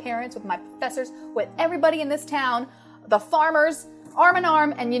 with my parents, with my professors, with everybody in this town, the farmers, arm in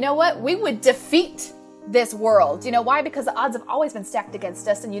arm, and you know what? We would defeat this world. You know why? Because the odds have always been stacked against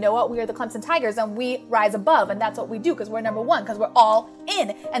us, and you know what? We are the Clemson Tigers, and we rise above, and that's what we do, because we're number one, because we're all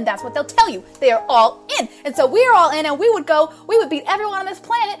in, and that's what they'll tell you. They are all in, and so we are all in, and we would beat everyone on this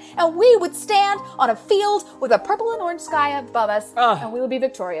planet, and we would stand on a field with a purple and orange sky above us, and we would be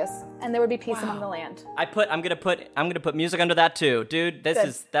victorious, and there would be peace among the land. I'm gonna put music under that too, dude.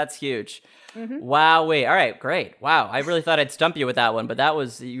 That's huge. Mm-hmm. Wowee. All right, great. Wow, I really thought I'd stump you with that one, but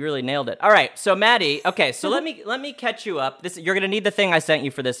you really nailed it. All right, so Maddie, okay, so let me catch you up. You're gonna need the thing I sent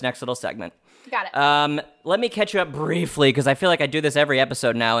you for this next little segment. Got it. Let me catch you up briefly, because I feel like I do this every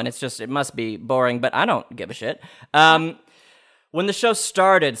episode now, and it must be boring, but I don't give a shit. When the show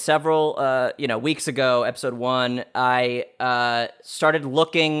started several weeks ago, episode 1, I started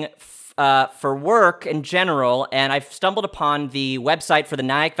looking for work in general, and I stumbled upon the website for the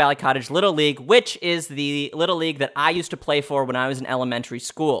Nyack Valley Cottage Little League, which is the Little League that I used to play for when I was in elementary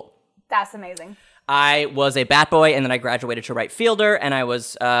school. That's amazing. I was a bat boy, and then I graduated to right fielder, and I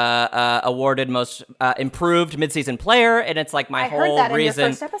was awarded most improved midseason player, and it's like my whole reason. I heard that in your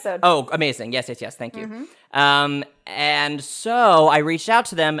first episode. Oh, amazing. Yes, thank you. Mm-hmm. And so I reached out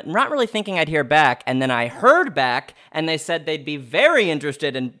to them, not really thinking I'd hear back, and then I heard back, and they said they'd be very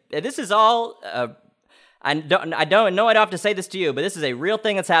interested, and this is all... I don't know I don't have to say this to you, but this is a real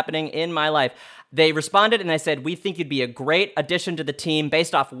thing that's happening in my life. They responded and they said, we think you'd be a great addition to the team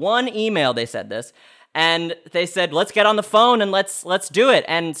based off one email. They said this, and they said, let's get on the phone and let's do it.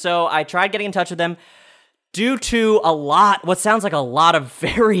 And so I tried getting in touch with them. Due to what sounds like a lot of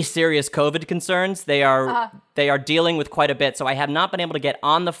very serious COVID concerns, they are dealing with quite a bit. So I have not been able to get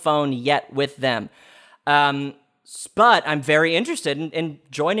on the phone yet with them. But I'm very interested in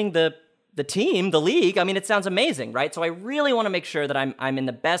joining the team, the league. I mean, it sounds amazing, right? So I really want to make sure that I'm in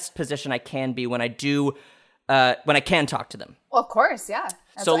the best position I can be when I can talk to them. Well, of course, yeah.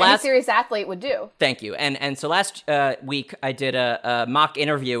 That's what any serious athlete would do. Thank you. And so last week I did a mock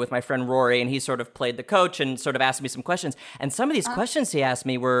interview with my friend Rory, and he sort of played the coach and sort of asked me some questions. And some of these questions he asked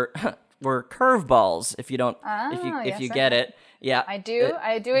me were curveballs. If you get it, yeah. I do.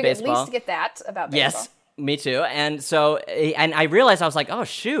 I do at least get that about baseball. Yes, me too. And so I realized I was like, oh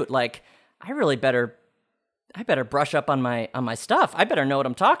shoot, like. I better brush up on my stuff. I better know what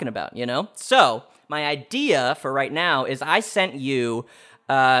I'm talking about, you know? So my idea for right now is I sent you,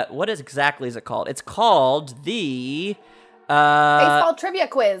 what exactly is it called? It's called the Baseball trivia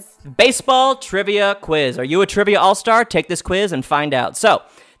quiz. Baseball trivia quiz. Are you a trivia all-star? Take this quiz and find out. So,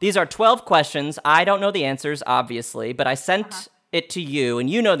 these are 12 questions. I don't know the answers, obviously, but I sent it to you, and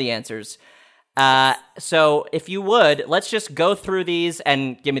you know the answers. So, if you would, let's just go through these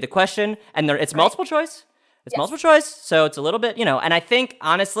and give me the question. And it's multiple choice. It's multiple choice, so it's a little bit, and I think,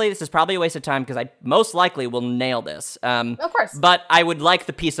 honestly, this is probably a waste of time because I most likely will nail this. Of course. But I would like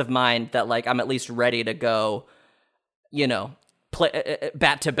the peace of mind that, I'm at least ready to go, play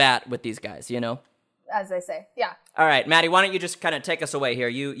bat to bat with these guys, As they say, yeah. All right, Maddie, why don't you just kind of take us away here?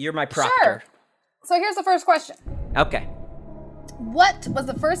 You're my proctor. Sure. So here's the first question. Okay. What was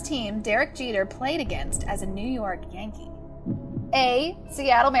the first team Derek Jeter played against as a New York Yankee? A,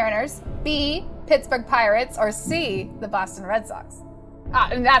 Seattle Mariners, B, Pittsburgh Pirates, or C, the Boston Red Sox?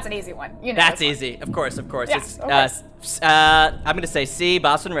 And that's an easy one. That's easy. Of course. Yeah, It's, I'm going to say C,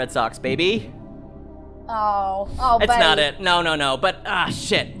 Boston Red Sox, baby. Oh, it's buddy. not it. No. But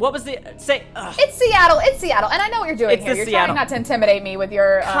shit. What was the say? It's Seattle, and I know what you're doing here. You're trying not to intimidate me with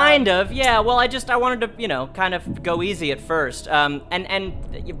your. Kind of, yeah. Well, I wanted to, kind of go easy at first.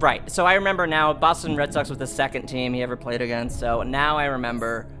 And right. So I remember now. Boston Red Sox was the second team he ever played against. So now I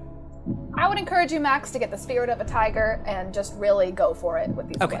remember. I would encourage you, Max, to get the spirit of a tiger and just really go for it with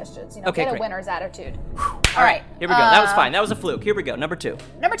these questions. Get a winner's attitude. All right. Here we go. That was fine. That was a fluke. Here we go. Number two.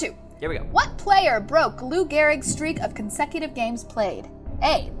 Here we go. What player broke Lou Gehrig's streak of consecutive games played?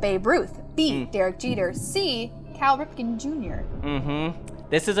 A, Babe Ruth. B, Derek Jeter. C, Cal Ripken Jr.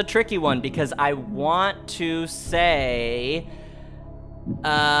 This is a tricky one because I want to say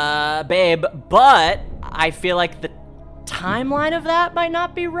Babe, but I feel like the timeline of that might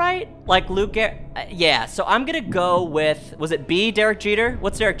not be right. Like Lou Gehrig. So I'm going to go with, was it B, Derek Jeter?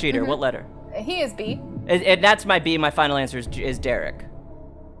 What's Derek Jeter? What letter? He is B. That's my B. My final answer is Derek.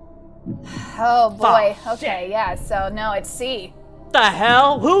 Oh boy. Fuck. Okay, yeah. So no, it's C. The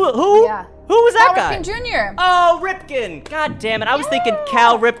hell? Who? Yeah. Who was that Cal guy? Ripken Jr. Oh, Ripken. God damn it. I was thinking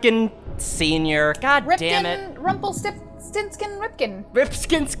Cal Ripken Sr. God damn it. Rumpelstiltskin Ripken.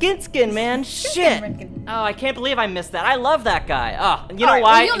 Ripskin, man. Shit. Ripken. Oh, I can't believe I missed that. I love that guy. Oh, you know right,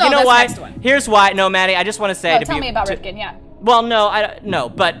 why? well, you'll know this why? next one. Here's why. No, Maddie, I just want to say tell me about Ripken, yeah. Well, no,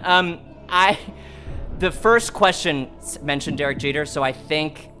 but the first question mentioned Derek Jeter, so I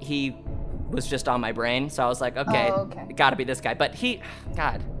think he was just on my brain. So I was like, okay. It got to be this guy. But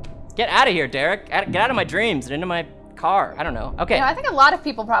God, get out of here, Derek. Get out of my dreams and into my car. I don't know. Okay. I think a lot of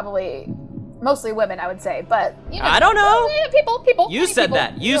people probably, mostly women, I would say, but I don't know. People. You said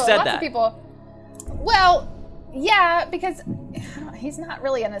that. You said lots that. Of people. Well, yeah, because he's not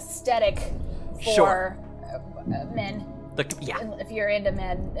really an aesthetic for men. If you're into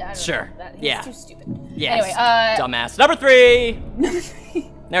men, he's too stupid. Yes. Anyway, dumbass. Number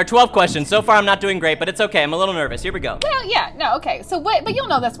 3. There are 12 questions. So far, I'm not doing great, but it's okay. I'm a little nervous. Here we go. Well, yeah, no, okay. So, but you'll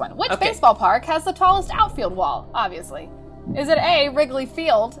know this one. Which baseball park has the tallest outfield wall? Obviously, is it A, Wrigley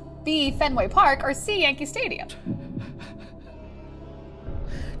Field, B, Fenway Park, or C, Yankee Stadium?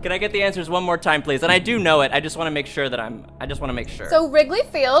 Can I get the answers one more time, please? And I do know it. I just want to make sure that I just want to make sure. So Wrigley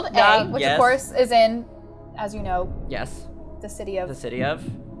Field, A, which yes. of course is in, as you know. Yes. The city of.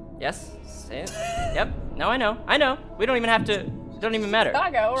 Yes. Yep. No, I know. We don't even have to. It don't even matter.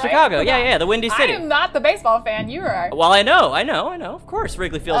 Chicago, right? Chicago, yeah, the Windy City. I am not the baseball fan. You are. Well, I know. Of course,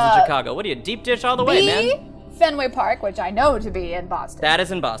 Wrigley Field's in Chicago. What are you, deep dish all the way, man? Fenway Park, which I know to be in Boston. That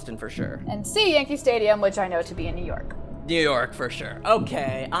is in Boston for sure. And C, Yankee Stadium, which I know to be in New York. New York for sure.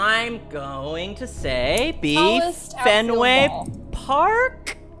 Okay, I'm going to say B, Tallest Fenway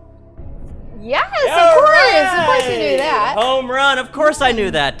Park. Yes, of course. Of course you knew that. Home run. Of course I knew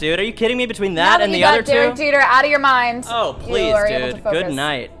that, dude. Are you kidding me? Between that and the other two? Derek Jeter out of your mind. Oh, please, dude. Good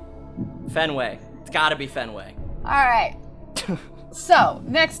night. Fenway. It's got to be Fenway. All right. So,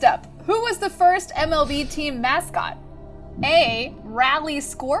 next up. Who was the first MLB team mascot? A, Rally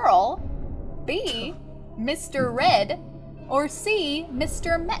Squirrel. B, Mr. Red. Or C,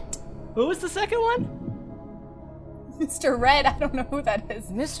 Mr. Met. Who was the second one? Mr. Red, I don't know who that is.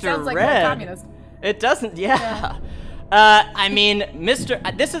 Mr. Sounds like Red. more communist. It doesn't, yeah. I mean,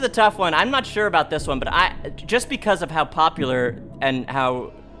 this is a tough one. I'm not sure about this one, but just because of how popular and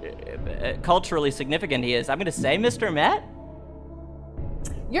how culturally significant he is, I'm going to say Mr. Met.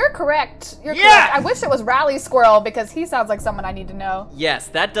 You're correct. Correct. I wish it was Rally Squirrel because he sounds like someone I need to know. Yes,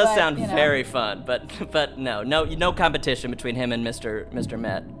 that does sound very fun, but no competition between him and Mr.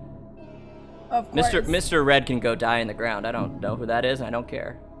 Met. Of course. Mr. Red can go die in the ground. I don't know who that is, and I don't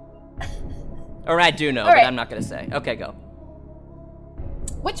care. Or I do know, but I'm not going to say. Okay, go.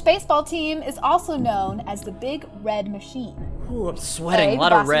 Which baseball team is also known as the Big Red Machine? Ooh, I'm sweating. A, a lot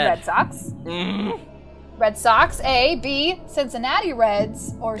the of red. Boston Red Sox. Red Sox, A, B, Cincinnati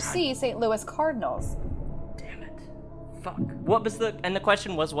Reds, or C, St. Louis Cardinals. Damn it. Fuck. What was the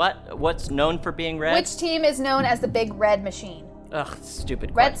question was what? What's known for being red? Which team is known as the Big Red Machine? Ugh,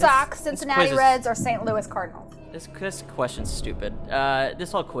 stupid. Red Sox, Cincinnati Reds, or St. Louis Cardinals? This question's stupid.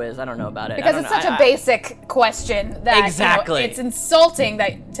 This whole quiz, I don't know about it. Because it's such a basic question that exactly. It's insulting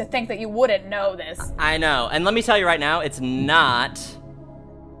to think that you wouldn't know this. I know. And let me tell you right now, it's not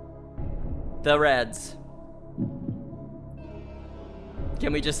the Reds.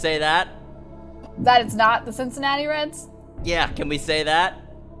 Can we just say that? That it's not the Cincinnati Reds? Yeah, can we say that?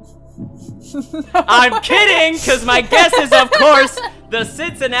 I'm kidding, because my guess is, of course, the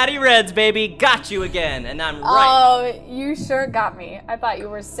Cincinnati Reds, baby. Got you again, and I'm right. Oh, you sure got me. I thought you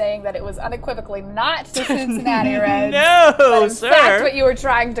were saying that it was unequivocally not the Cincinnati Reds. No, but in sir. fact, what you were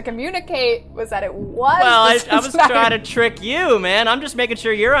trying to communicate was that it was I was trying to trick you, man. I'm just making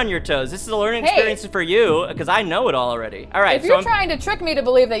sure you're on your toes. This is a learning experience for you, because I know it all already. All right. If you're trying to trick me to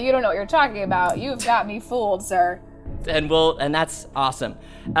believe that you don't know what you're talking about, you've got me fooled, sir. And that's awesome.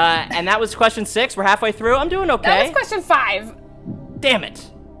 And that was question 6. We're halfway through. I'm doing okay. That was question 5. Damn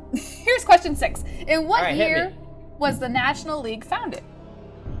it. Here's question 6. In what year was the National League founded?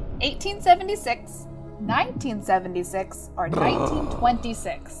 1876, 1976, or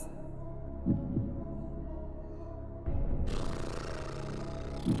 1926?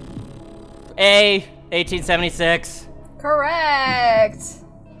 A, 1876. Correct.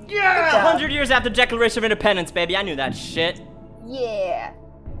 Yeah, 100 years after the Declaration of Independence, baby. I knew that shit. Yeah.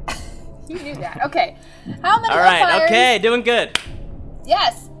 You knew that. Okay. How many All right, umpires... okay, doing good.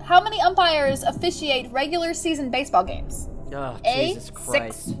 Yes. How many umpires officiate regular season baseball games? Oh, A, Jesus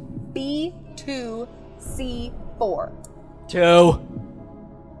Christ. 6, B, 2, C, 4. 2.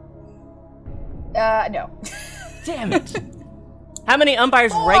 No. Damn it. How many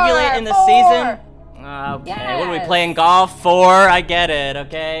umpires 4, regulate in the 4. season? Okay, yes. What are we playing? Golf? 4, I get it,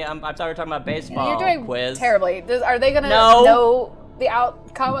 okay? I thought we were talking about baseball. You're doing quiz. terribly. Are they going to know the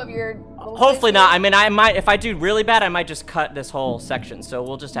outcome of your... Hopefully not. I mean, I might, if I do really bad, I might just cut this whole section, so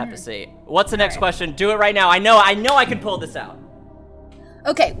we'll just have to see. What's the next question? Do it right now. I know I can pull this out.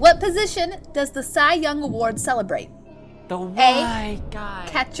 Okay, what position does the Cy Young Award celebrate? The why guy.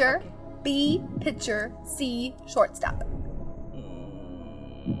 Catcher, B, pitcher, C, shortstop.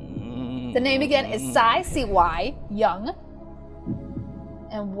 The name again is Cy, C-Y, Young.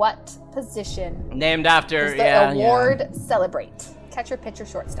 And what position named after does the award celebrate? Catcher, pitcher,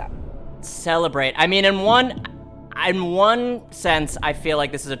 shortstop. Celebrate. I mean, in one sense, I feel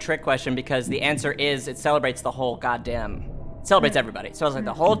like this is a trick question because the answer is it celebrates the whole celebrates everybody. So it's like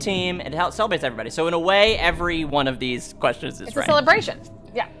the whole team, it celebrates everybody. So in a way, every one of these questions is right. It's a celebration.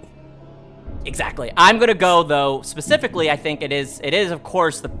 Yeah. Exactly. I'm going to go, though, specifically, I think it is of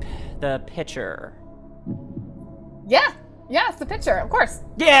course, the pitcher. Yeah. Yeah, it's the pitcher, of course.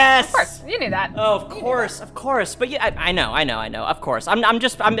 Yes! Of course, you knew that. Oh, of course. But yeah, I know, of course.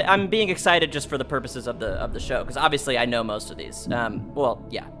 I'm being excited just for the purposes of the show, because obviously I know most of these. Well,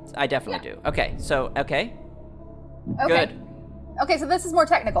 yeah, I definitely do. Okay, so, okay. Good. Okay, so this is more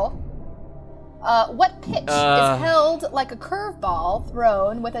technical. What pitch is held like a curveball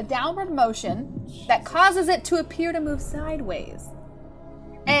thrown with a downward motion that causes it to appear to move sideways?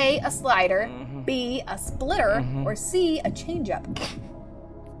 A slider, B, a splitter, or C, a changeup?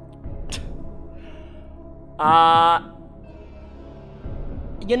 I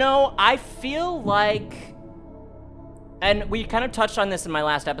feel like, and we kind of touched on this in my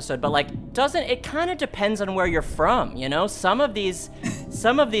last episode, but it kind of depends on where you're from, Some of these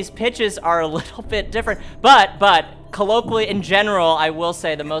pitches are a little bit different, but colloquially in general, I will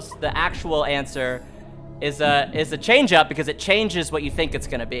say the actual answer is a change-up because it changes what you think it's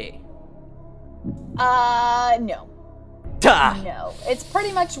gonna be. No. Duh. No. It's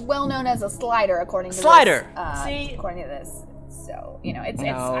pretty much well known as a slider according to slider. This. According to this. So, it's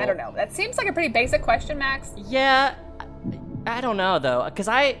I don't know. That seems like a pretty basic question, Max. Yeah. I don't know though,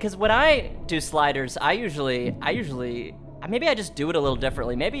 because when I do sliders, I usually maybe I just do it a little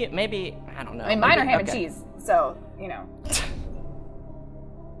differently. Maybe I don't know. I mean, mine are ham and cheese, so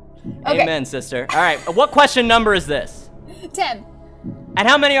Okay. Amen, sister. All right, what question number is this? 10. And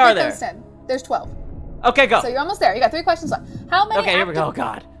how many are there? There's 10. There's 12. Okay, go. So you're almost there. You got 3 questions left. Here we go. Oh,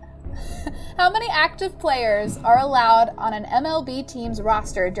 God. How many active players are allowed on an MLB team's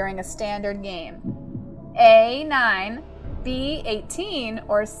roster during a standard game? A, 9, B, 18,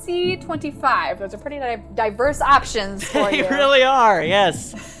 or C, 25? Those are pretty diverse options for you. They really are,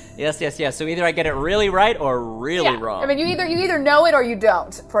 yes. Yes. So either I get it really right or really wrong. I mean, you either know it or you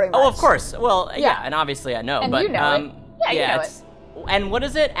don't, pretty much. Oh, of course. Well, yeah, and obviously I know. And but, you know it. Yeah, you know it. And what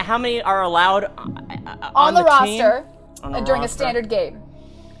is it? How many are allowed on the roster during a standard game?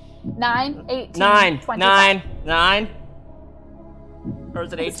 9, 18, 25. 9. Or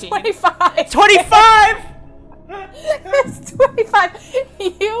is it 18? It's 25. 25! It's 25.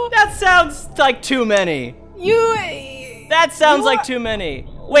 That sounds like too many. That sounds like too many.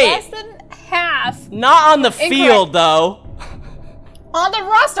 Wait. Less than half. Not on the field, though. On the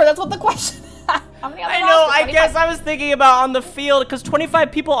roster, that's what the question is. How many on the I know, roster? I guess I was thinking about on the field, because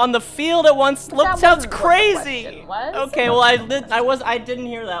 25 people on the field at once sounds crazy. Okay, well, I didn't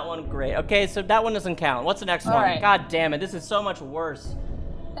hear that one. Great. Okay, so that one doesn't count. What's the next one? Right. God damn it, this is so much worse.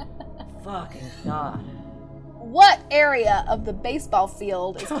 Fucking God. What area of the baseball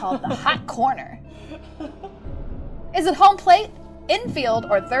field is called the hot corner? Is it home plate, infield,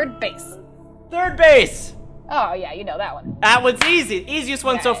 or third base? Third base! Oh, yeah, you know that one. That one's easy. Easiest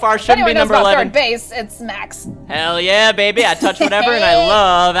one so far. Shouldn't be number 11. Third base, it's Max. Hell yeah, baby. I touch whatever, and I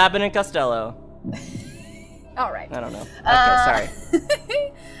love Abbott and Costello. All right. I don't know. Okay, sorry.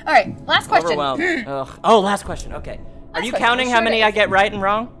 All right, last question. Ugh. Oh, last question. Okay. Are you counting how many I get right and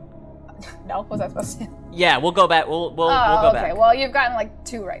wrong? No, was I supposed to? Yeah, we'll go back. We'll go back. Okay, well, you've gotten like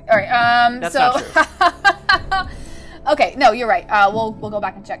 2 right. All right. That's not true. Okay, no, you're right. We'll go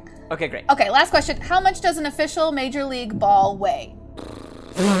back and check. Okay, great. Okay, last question. How much does an official Major League ball weigh?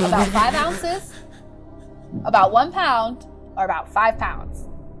 About 5 ounces? About 1 pound? Or about 5 pounds?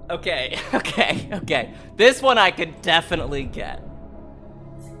 Okay. This one I could definitely get.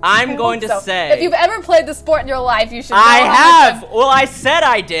 I'm going to say... If you've ever played the sport in your life, you should know. I have! Well, I said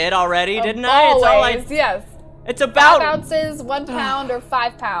I did already, didn't I? Always, yes. It's about... 5 ounces, 1 pound, or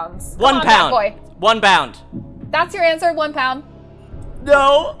 5 pounds. 1 pound. Boy. 1 pound. That's your answer, 1 pound?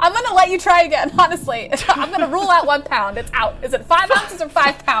 No. I'm going to let you try again, honestly. I'm going to rule out 1 pound. It's out. Is it 5 ounces or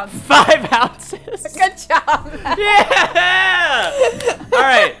 5 pounds? 5 ounces. Good job. Yeah. All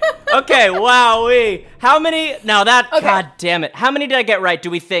right. Okay. Wowee. How many? Now that. Okay. God damn it. How many did I get right? Do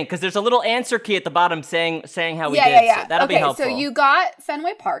we think? Because there's a little answer key at the bottom saying how we did. Yeah. So that'll be helpful. Okay. So you got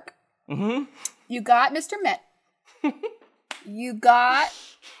Fenway Park. Mm-hmm. You got Mr. Met. You got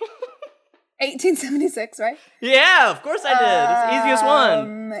 1876, right? Yeah, of course I did. It's the easiest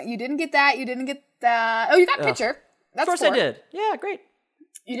one. You didn't get that. You didn't get that. Oh, you got pitcher. That's of course 4. I did. Yeah, great.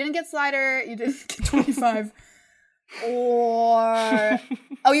 You didn't get slider. You didn't get 25. Or...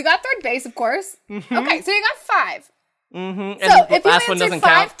 Oh, you got third base, of course. Mm-hmm. Okay, so you got 5. Mm-hmm. So if you answered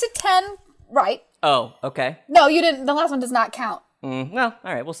 5 to 10 right... Oh, okay. No, you didn't. The last one does not count. Well,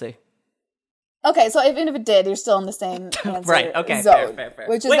 all right, we'll see. Okay, so even if it did, you're still in the same answer right, okay, zone. Fair.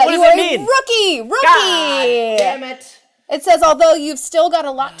 Which is that you are a rookie! God damn it. It says, although you've still got a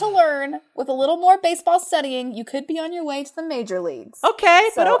lot to learn, with a little more baseball studying, you could be on your way to the major leagues. Okay,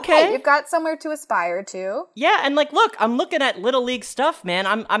 so, but okay. Hey, you've got somewhere to aspire to. Yeah, and look, I'm looking at Little League stuff, man.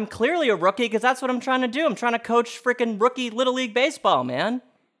 I'm clearly a rookie, because that's what I'm trying to do. I'm trying to coach freaking rookie Little League baseball, man.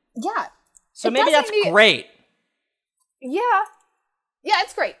 Yeah. So maybe that's great. Yeah. Yeah,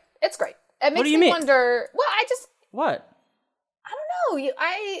 it's great. It's great. It makes me wonder. Well, What? I don't know.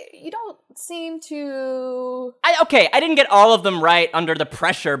 You don't seem to. I didn't get all of them right under the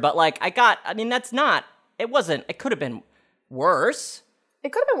pressure, but that's not. It could have been worse.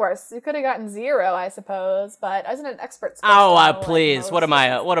 It could have been worse. You could have gotten 0, I suppose. But isn't it an expert? Please. What am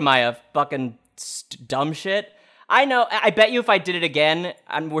I? A fucking dumb shit? I know. I bet you if I did it again,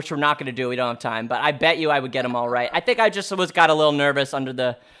 which we're not going to do, we don't have time. But I bet you I would get them all right. I think I just got a little nervous under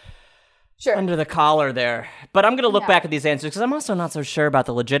the collar there. But I'm going to look back at these answers because I'm also not so sure about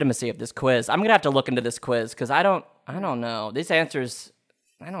the legitimacy of this quiz. I'm going to have to look into this quiz because I don't know. These answers,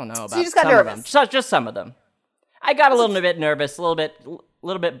 I don't know about. So you just got nervous. Just some of them. I got a little bit nervous, a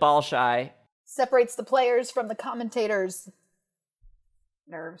little bit ball shy. Separates the players from the commentators.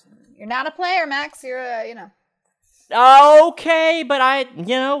 Nerves. You're not a player, Max. You're Okay, but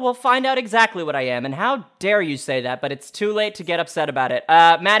we'll find out exactly what I am. And how dare you say that, but it's too late to get upset about it.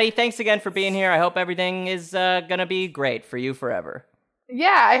 Maddie, thanks again for being here. I hope everything is gonna be great for you forever.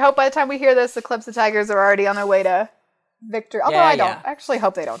 Yeah, I hope by the time we hear this, the Clemson Tigers are already on their way to victory. Although I don't actually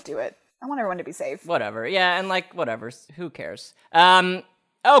hope they don't do it. I want everyone to be safe. Whatever. Yeah, and whatever. Who cares?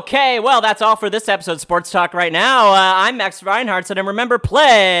 Okay, well, that's all for this episode of Sports Talk Right Now. I'm Max Reinhardt, and remember,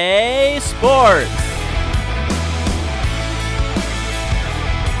 play sports.